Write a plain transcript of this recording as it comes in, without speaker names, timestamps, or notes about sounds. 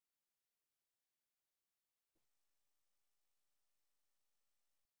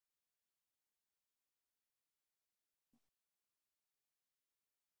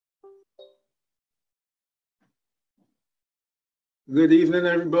Good evening,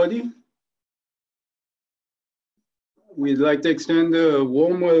 everybody. We'd like to extend a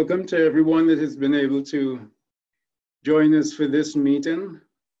warm welcome to everyone that has been able to join us for this meeting.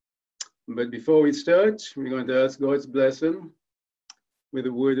 But before we start, we're going to ask God's blessing with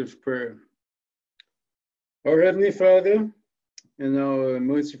a word of prayer. Our Heavenly Father and our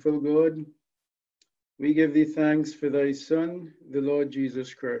merciful God, we give thee thanks for thy Son, the Lord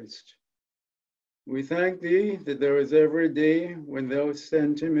Jesus Christ. We thank thee that there is ever a day when thou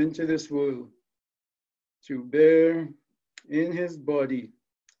sent him into this world to bear in his body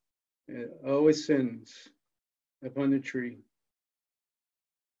our sins upon a tree,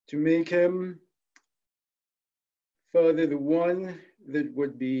 to make him, Father, the one that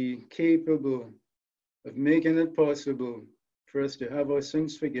would be capable of making it possible for us to have our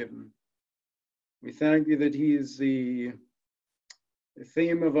sins forgiven. We thank you that he is the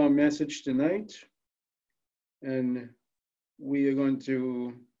theme of our message tonight, and we are going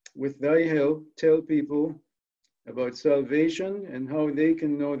to, with thy help, tell people about salvation and how they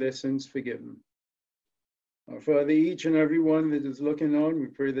can know their sins forgiven. Our Father, each and every one that is looking on, we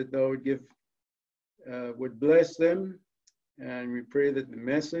pray that thou would bless them, and we pray that the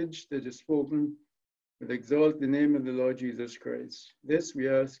message that is spoken would exalt the name of the Lord Jesus Christ. This we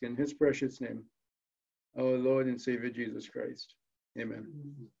ask in his precious name, our Lord and Savior Jesus Christ. Amen.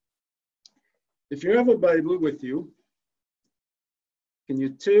 If you have a Bible with you, can you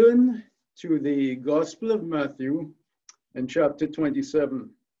turn to the Gospel of Matthew and chapter 28,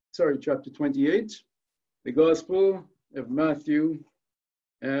 the Gospel of Matthew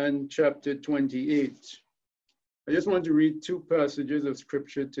and chapter 28. I just want to read two passages of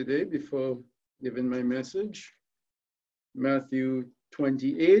scripture today before giving my message. Matthew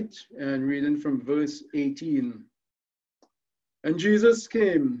 28 and reading from verse 18. And Jesus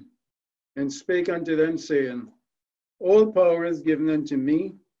came and spake unto them, saying, All power is given unto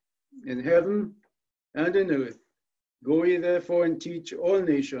me in heaven and in earth. Go ye therefore and teach all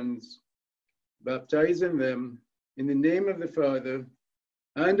nations, baptizing them in the name of the Father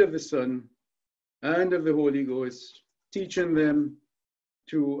and of the Son and of the Holy Ghost, teaching them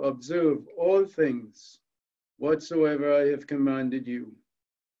to observe all things whatsoever I have commanded you.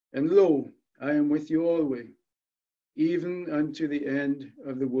 And lo, I am with you always, even unto the end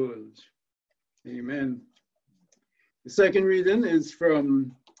of the world. Amen. The second reading is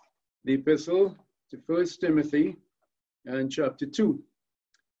from the epistle to 1 Timothy and chapter 2.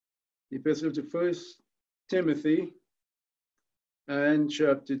 The epistle to 1 Timothy and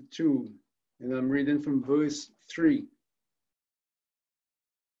chapter 2. And I'm reading from verse 3.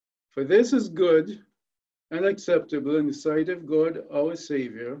 For this is good and acceptable in the sight of God our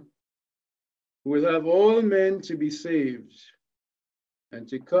Savior, who will have all men to be saved and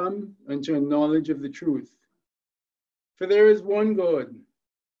to come unto a knowledge of the truth. For there is one God.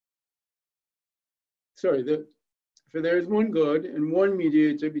 For there is one God and one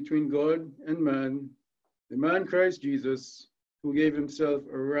mediator between God and man, the man Christ Jesus, who gave himself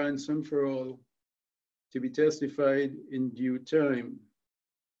a ransom for all, to be testified in due time.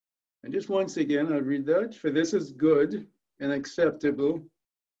 And just once again, I'll read that. For this is good and acceptable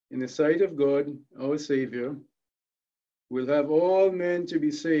in the sight of God, our Savior, will have all men to be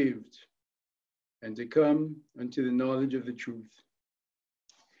saved and to come unto the knowledge of the truth.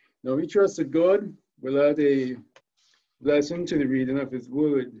 Now we trust that God will add a blessing to the reading of his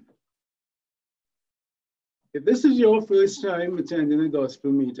word. If this is your first time attending a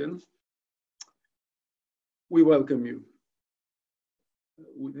gospel meeting, we welcome you.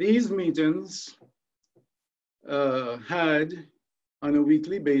 These meetings had on a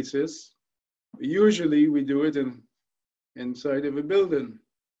weekly basis. Usually we do it inside of a building.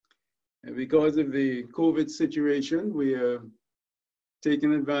 And because of the COVID situation, we are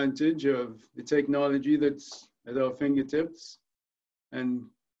taking advantage of the technology that's at our fingertips, and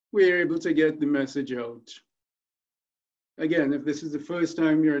we're able to get the message out. Again, if this is the first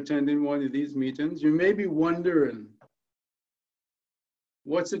time you're attending one of these meetings, you may be wondering,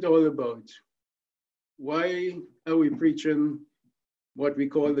 what's it all about? Why are we preaching what we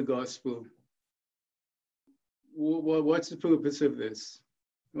call the gospel? What's the purpose of this?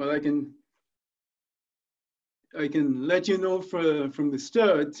 Well, I can let you know from the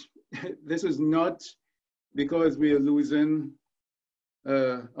start, this is not because we are losing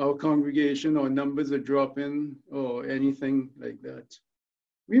our congregation or numbers are dropping or anything like that.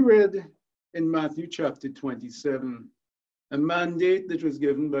 We read in Matthew chapter 27, a mandate that was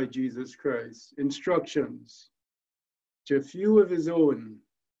given by Jesus Christ, instructions to a few of his own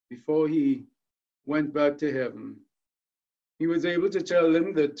before he went back to heaven. He was able to tell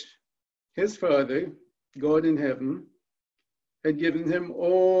them that his Father, God in heaven, had given him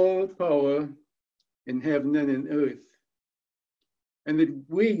all power in heaven and in earth, and that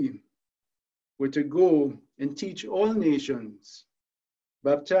we were to go and teach all nations,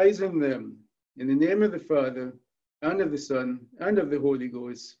 baptizing them in the name of the Father, and of the Son, and of the Holy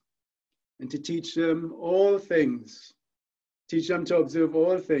Ghost, and to teach them all things, teach them to observe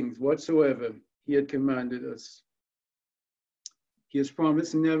all things whatsoever he had commanded us. He has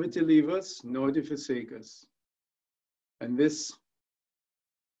promised never to leave us, nor to forsake us. And this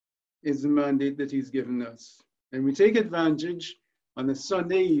is the mandate that he's given us. And we take advantage on a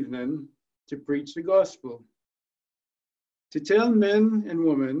Sunday evening to preach the gospel, to tell men and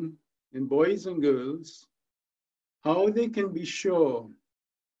women, and boys and girls, how they can be sure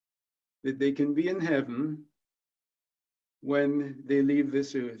that they can be in heaven when they leave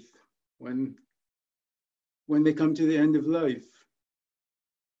this earth, when they come to the end of life.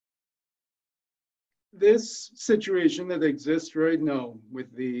 This situation that exists right now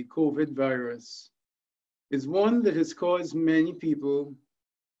with the COVID virus is one that has caused many people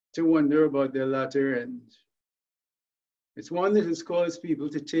to wonder about their latter end. It's one that has caused people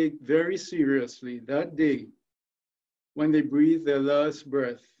to take very seriously that day when they breathe their last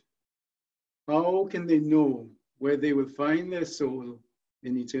breath. How can they know where they will find their soul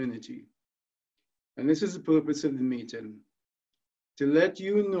in eternity? And this is the purpose of the meeting, to let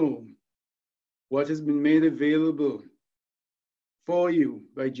you know what has been made available for you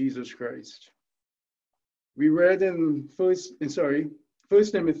by Jesus Christ. We read in First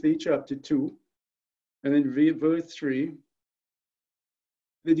Timothy chapter 2, and in verse 3,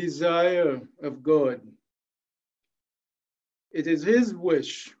 the desire of God. It is his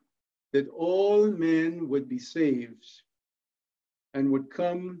wish that all men would be saved and would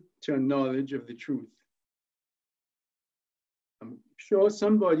come to a knowledge of the truth. I'm sure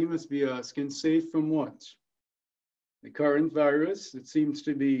somebody must be asking, safe from what? The current virus that seems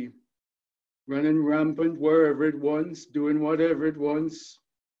to be running rampant wherever it wants, doing whatever it wants,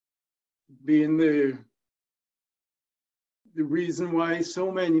 being the reason why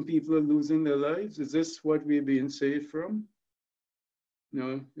so many people are losing their lives. Is this what we're being saved from?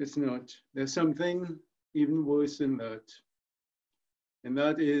 No, it's not. There's something even worse than that. And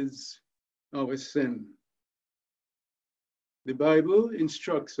that is our sin. The Bible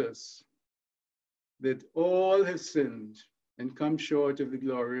instructs us that all have sinned and come short of the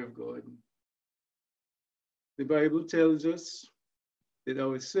glory of God. The Bible tells us that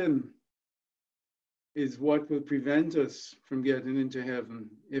our sin is what will prevent us from getting into heaven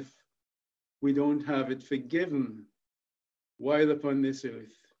if we don't have it forgiven while upon this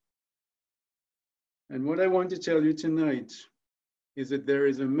earth. And what I want to tell you tonight is that there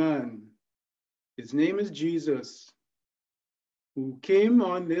is a man, his name is Jesus, who came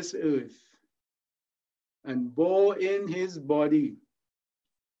on this earth and bore in his body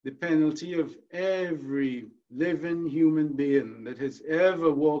the penalty of every living human being that has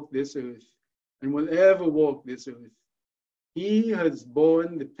ever walked this earth and will ever walk this earth. He has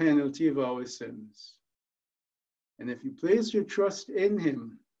borne the penalty of our sins. And if you place your trust in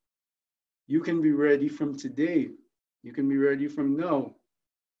him, you can be ready from today. You can be ready from now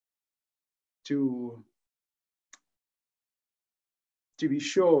to be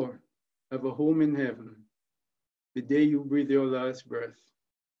sure of a home in heaven the day you breathe your last breath.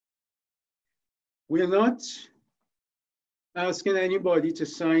 We're not asking anybody to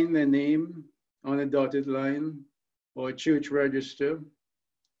sign their name on a dotted line or a church register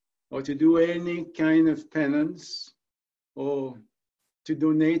or to do any kind of penance or to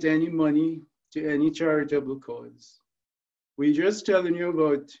donate any money to any charitable cause. We're just telling you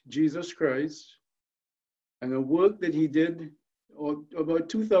about Jesus Christ and a work that he did about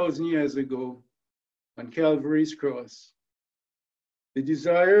 2,000 years ago on Calvary's cross. The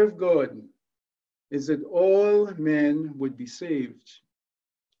desire of God is that all men would be saved.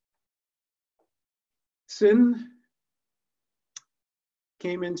 Sin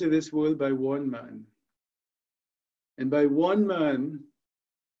came into this world by one man. And by one man,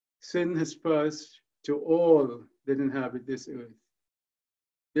 sin has passed to all that inhabit this earth.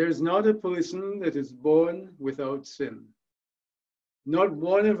 There is not a person that is born without sin. Not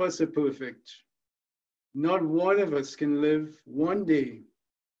one of us are perfect. Not one of us can live one day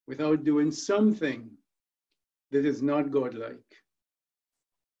without doing something that is not godlike.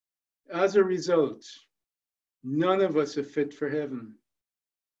 As a result, none of us are fit for heaven.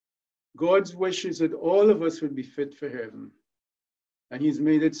 God's wish is that all of us would be fit for heaven, and he's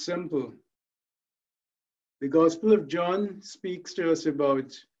made it simple. The Gospel of John speaks to us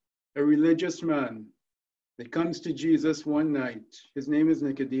about a religious man that comes to Jesus one night. His name is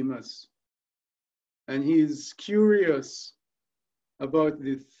Nicodemus. And he's curious about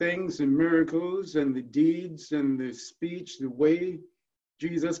the things, the miracles and the deeds and the speech, the way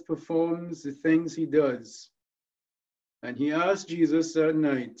Jesus performs the things he does. And he asked Jesus that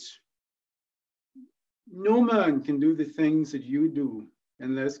night, no man can do the things that you do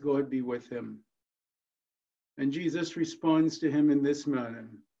unless God be with him. And Jesus responds to him in this manner.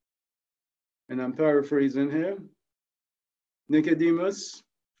 And I'm paraphrasing here. Nicodemus,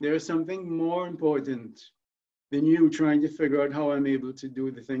 there's something more important than you trying to figure out how I'm able to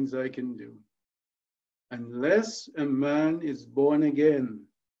do the things I can do. Unless a man is born again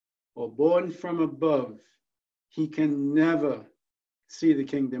or born from above, he can never see the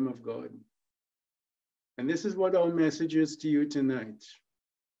kingdom of God. And this is what our message is to you tonight.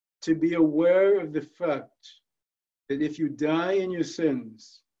 To be aware of the fact that if you die in your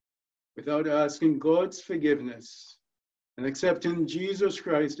sins without asking God's forgiveness and accepting Jesus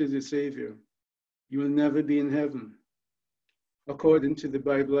Christ as your Savior, you will never be in heaven, according to the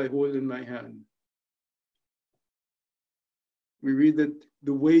Bible I hold in my hand. We read that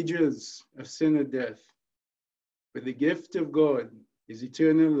the wages of sin are death, but the gift of God is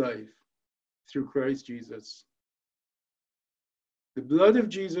eternal life through Christ Jesus. The blood of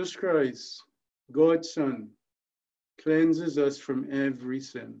Jesus Christ, God's Son, cleanses us from every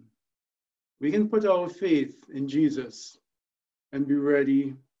sin. We can put our faith in Jesus and be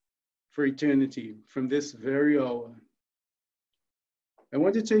ready for eternity from this very hour. I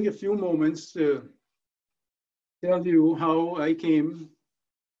want to take a few moments to tell you how I came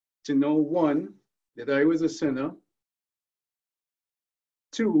to know, one, that I was a sinner,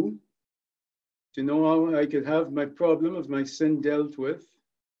 two, to know how I could have my problem of my sin dealt with,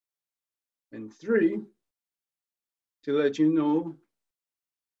 and three, to let you know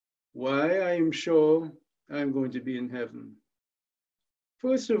why I am sure I'm going to be in heaven.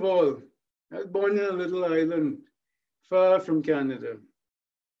 First of all, I was born in a little island far from Canada.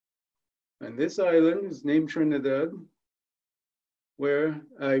 And this island is named Trinidad, where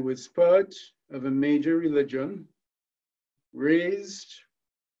I was part of a major religion, raised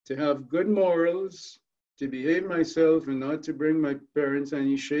to have good morals, to behave myself and not to bring my parents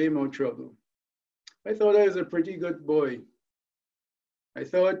any shame or trouble. I thought I was a pretty good boy. I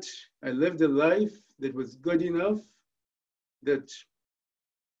thought I lived a life that was good enough that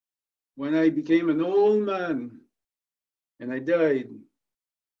when I became an old man and I died,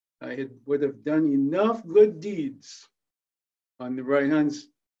 I would have done enough good deeds on the right hand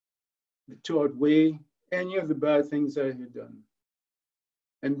to outweigh any of the bad things I had done.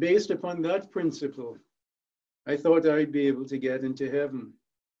 And based upon that principle, I thought I'd be able to get into heaven.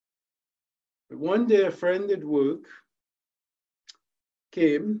 But one day a friend at work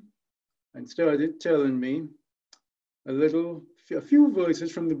came and started telling me a few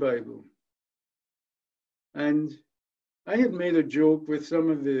verses from the Bible. And I had made a joke with some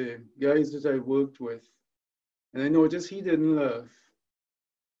of the guys that I worked with, and I noticed he didn't laugh.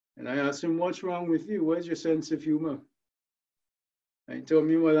 And I asked him, what's wrong with you? Where's your sense of humor? And he told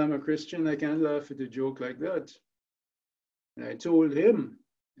me, well, I'm a Christian. I can't laugh at a joke like that. And I told him,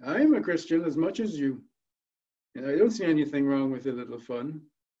 I'm a Christian as much as you. And I don't see anything wrong with a little fun.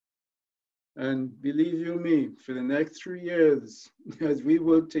 And believe you me, for the next 3 years, as we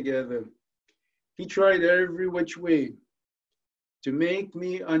worked together, he tried every which way to make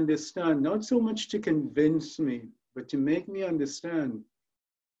me understand, not so much to convince me, but to make me understand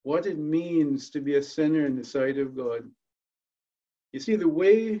what it means to be a sinner in the sight of God. You see, the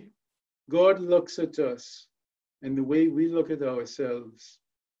way God looks at us and the way we look at ourselves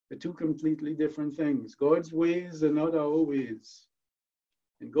are two completely different things. God's ways are not our ways.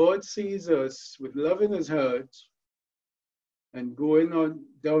 And God sees us with love in his heart and going on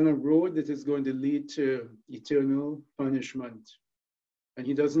down a road that is going to lead to eternal punishment. And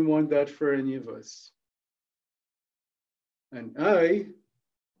he doesn't want that for any of us. And I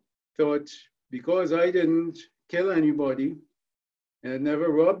thought, because I didn't kill anybody and had never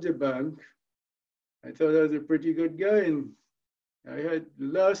robbed a bank, I thought I was a pretty good guy. And I had the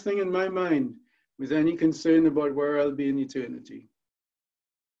last thing in my mind was any concern about where I'll be in eternity.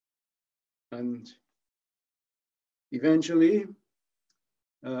 And eventually,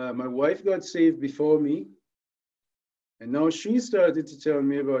 my wife got saved before me. And now she started to tell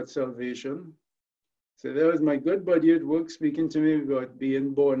me about salvation. So there was my good buddy at work speaking to me about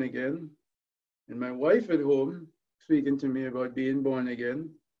being born again. And my wife at home speaking to me about being born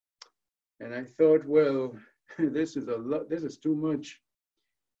again. And I thought, well, this is too much.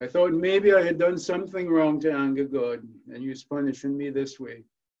 I thought maybe I had done something wrong to anger God, and he's punishing me this way.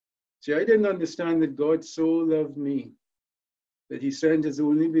 See, I didn't understand that God so loved me that he sent his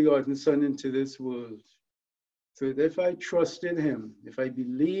only begotten Son into this world So that if I trusted him, if I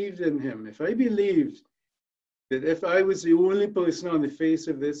believed in him, if I believed that if I was the only person on the face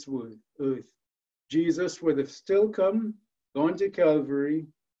of this earth, Jesus would have still come, gone to Calvary,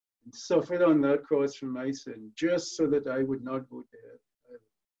 and suffered on that cross for my sin, just so that I would not go to hell.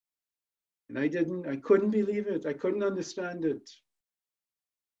 And I couldn't believe it. I couldn't understand it.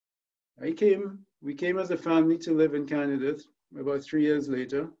 We came as a family to live in Canada about 3 years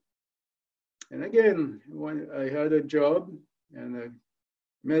later. And again, I had a job and I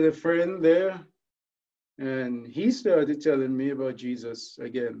met a friend there, and he started telling me about Jesus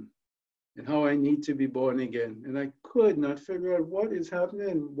again and how I need to be born again. And I could not figure out what is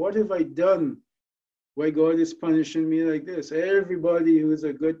happening. What have I done? Why God is punishing me like this? Everybody who is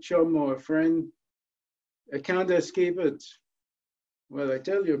a good chum or a friend, I can't escape it. Well, I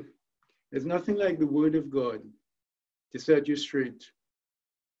tell you, there's nothing like the word of God to set you straight.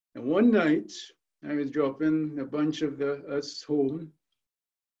 And one night, I was dropping a bunch of us home,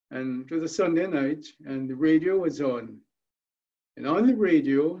 and it was a Sunday night, and the radio was on. And on the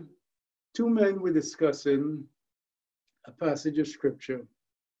radio, two men were discussing a passage of scripture,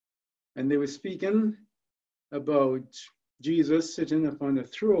 and they were speaking about Jesus sitting upon a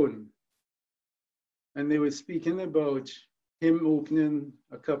throne. And they were speaking about him opening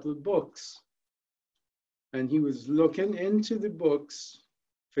a couple of books. And he was looking into the books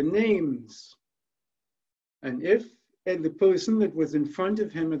for names. And if the person that was in front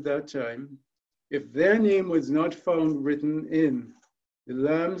of him at that time, if their name was not found written in the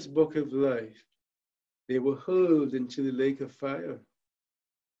Lamb's book of life, they were hurled into the lake of fire.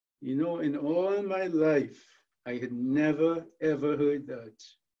 You know, in all my life, I had never, ever heard that.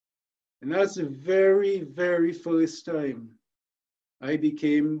 And that's the very, very first time I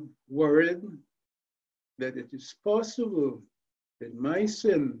became worried that it is possible that my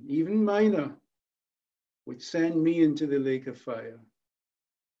sin, even minor, would send me into the lake of fire.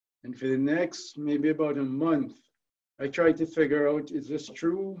 And for the next maybe about a month, I tried to figure out, is this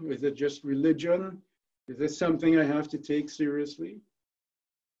true? Is it just religion? Is this something I have to take seriously?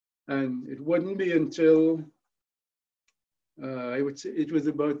 And it wouldn't be until I would say it was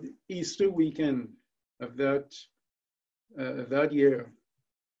about the Easter weekend of that year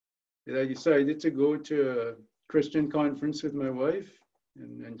that I decided to go to a Christian conference with my wife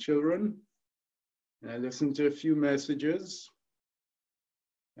and children. And I listened to a few messages,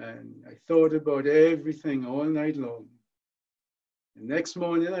 and I thought about everything all night long. The next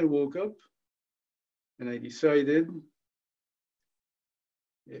morning I woke up and I decided,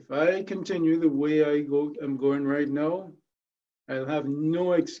 if I continue the way I'm going right now, I'll have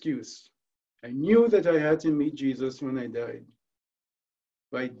no excuse. I knew that I had to meet Jesus when I died,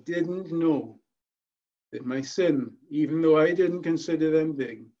 but I didn't know that my sin, even though I didn't consider them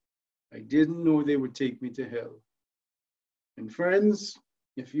big, I didn't know they would take me to hell. And friends,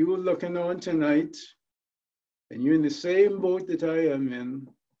 if you were looking on tonight and you're in the same boat that I am in,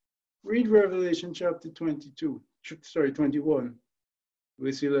 read Revelation chapter 21,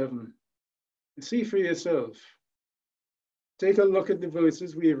 verse 11, and see for yourself. Take a look at the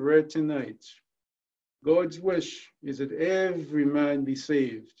verses we have read tonight. God's wish is that every man be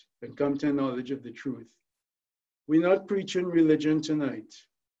saved and come to a knowledge of the truth. We're not preaching religion tonight.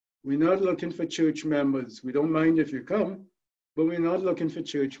 We're not looking for church members. We don't mind if you come, but we're not looking for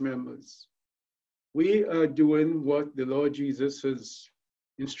church members. We are doing what the Lord Jesus has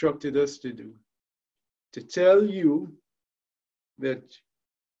instructed us to do, to tell you that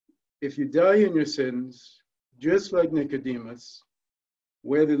if you die in your sins, just like Nicodemus,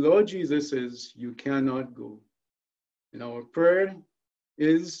 where the Lord Jesus is, you cannot go. And our prayer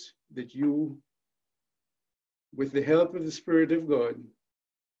is that you, with the help of the Spirit of God,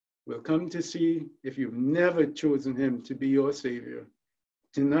 will come to see if you've never chosen him to be your Savior.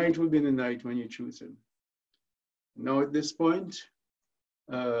 Tonight will be the night when you choose him. Now at this point,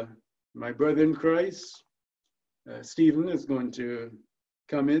 my brother in Christ, Stephen, is going to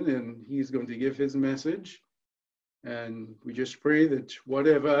come in and he's going to give his message. And we just pray that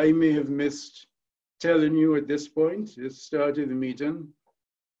whatever I may have missed telling you at this point, at the start of the meeting,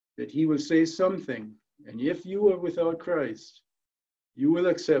 that he will say something. And if you are without Christ, you will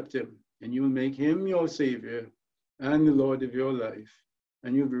accept him and you will make him your Savior and the Lord of your life,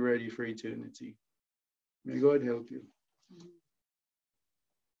 and you'll be ready for eternity. May God help you.